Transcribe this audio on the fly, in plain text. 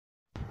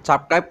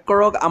Subscribe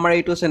কৰক আমাৰ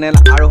এইটো চেনেল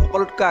আৰু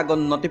সকলোতকৈ আগত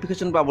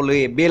নটিফিকেশ্যন পাবলৈ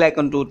বেল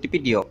আইকনটো টিপি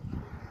দিয়ক।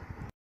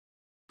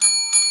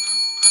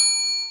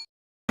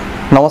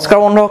 নমস্কাৰ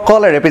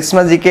বন্ধুসকল, ৰেপিড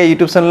স্মাৰ্ট জিকে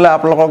ইউটিউব চেনেললৈ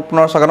আপোনালোকক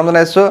পুনৰ স্বাগতম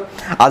জনাইছোঁ।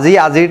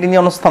 আজিৰ তিনি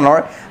অনুষ্ঠানৰ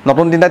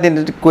নতুন তিনিটা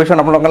কুৱেশ্যন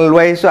আপোনালোকলৈ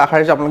লৈ আহিছোঁ। আশা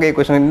কৰিছোঁ আপোনালোকে এই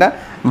কুৱেশ্যন তিনিটা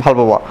ভাল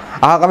পাব।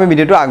 আহক আমি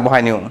ভিডিঅ'টো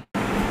আগবঢ়াই নিওঁ।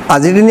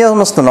 আজিৰ তিনি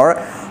অনুষ্ঠানৰ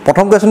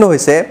প্ৰথম কুৱেশ্যনটো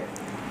হৈছে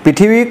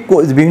পৃথিৱীত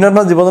বিভিন্ন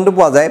ধৰণৰ জীৱ জন্তু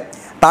পোৱা যায়,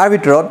 তাৰ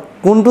ভিতৰত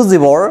কোনটো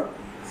জীৱৰ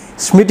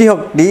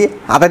স্মৃতিশক্তি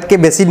আটাইতকৈ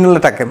বেছি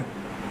দিনলৈ থাকে?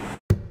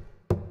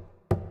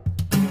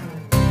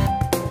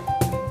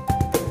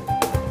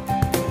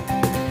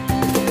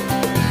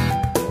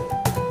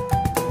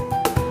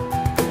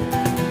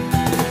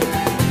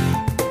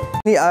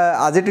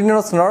 আজিৰ তিনি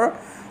অনুষ্ঠানৰ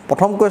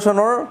প্ৰথম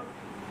কুৱেশ্যনৰ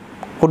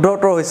শুদ্ধ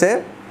উত্তৰ হৈছে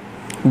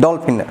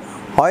ডলফিন।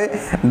 হয়,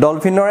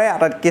 ডলফিনৰে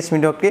আটাইতকৈ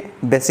স্মৃতিশক্তি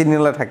বেছি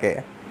দিনলৈ থাকে।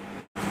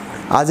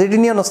 আজিৰ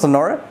তিনি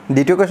অনুষ্ঠানৰ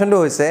দ্বিতীয় কুৱেশ্যনটো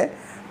হৈছে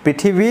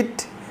পৃথিৱীত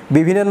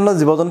বিভিন্ন ধৰণৰ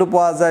জীৱ জন্তু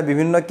পোৱা যায়,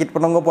 বিভিন্ন কীট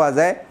পতংগ পোৱা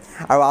যায়,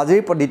 আৰু আজিৰ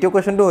দ্বিতীয়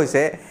কুৱেশ্যনটো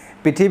হৈছে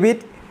পৃথিৱীত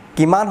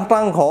কিমান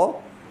শতাংশ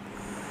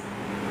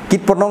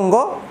কীট পতংগ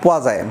পোৱা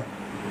যায়?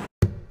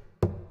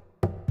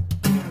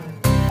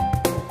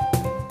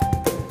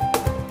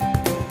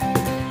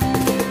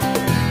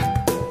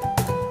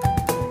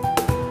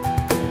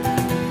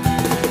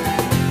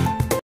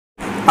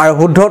 আৰু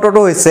শুদ্ধ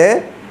উত্তৰটো হৈছে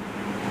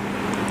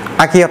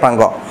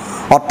 80%।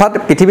 অৰ্থাৎ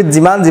পৃথিৱীত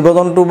যিমান জীৱ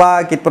জন্তু বা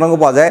কীট পতংগ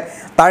পোৱা যায়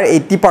তাৰ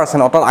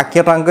 80% অৰ্থাৎ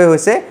 80%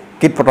 হৈছে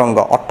কীট পতংগ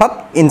অৰ্থাৎ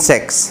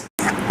ইনচেক্টছ।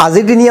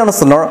 আজিৰ তিনি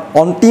অনুষ্ঠানৰ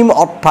অন্তিম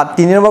অৰ্থাৎ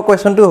 3 নম্বৰ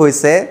কুৱেশ্যনটো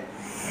হৈছে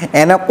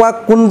এনেকুৱা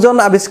কোনজন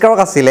আৱিষ্কাৰক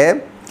আছিলে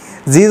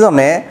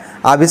যিজনে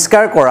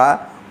আৱিষ্কাৰ কৰা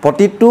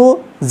প্ৰতিটো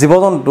জীৱ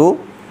জন্তু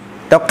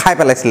তেওঁক খাই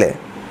পেলাইছিলে?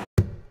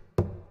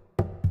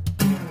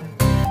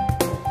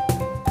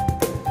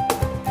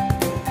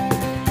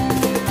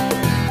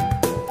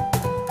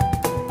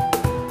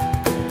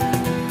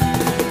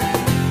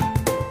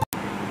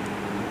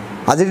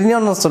 আজিৰ তিনি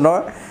অনুষ্ঠানৰ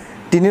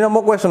 3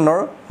 নম্বৰ কুৱেশ্যনৰ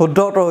শুদ্ধ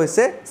উত্তৰ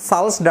হৈছে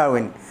চাৰ্লছ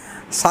ডাৰউইন।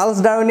 চাৰ্লছ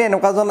ডাৰউইনে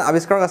এনেকুৱা এজন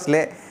আৱিষ্কাৰক আছিলে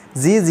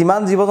যি যিমান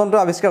জীৱ জন্তু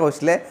আৱিষ্কাৰ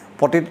কৰিছিলে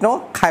প্ৰতিটো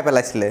খাই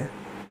পেলাইছিলে।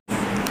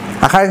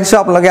 আশা ৰাখিছোঁ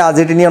আপোনালোকে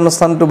আজিৰ তিনি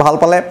অনুষ্ঠানটো ভাল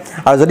পালে,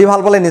 আৰু যদি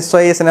ভাল পালে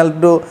নিশ্চয় এই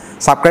চেনেলটো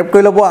ছাবস্ক্ৰাইব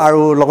কৰি ল'ব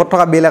আৰু লগত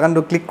থকা বেল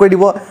আইকনটো ক্লিক কৰি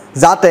দিব,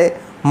 যাতে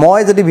মই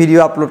যদি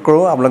ভিডিঅ' আপলোড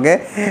কৰোঁ আপোনালোকে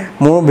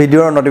মোৰ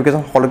ভিডিঅ'ৰ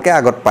নটিফিকেশ্যন সকলোতকৈ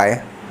আগত পায়।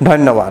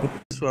 ধন্যবাদ।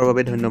 চোৱাৰ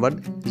বাবে ধন্যবাদ।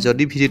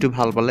 যদি ভিডিঅ'টো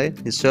ভাল পালে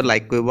নিশ্চয়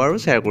লাইক কৰিব আৰু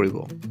শ্বেয়াৰ কৰিব।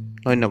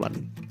 ধন্যবাদ।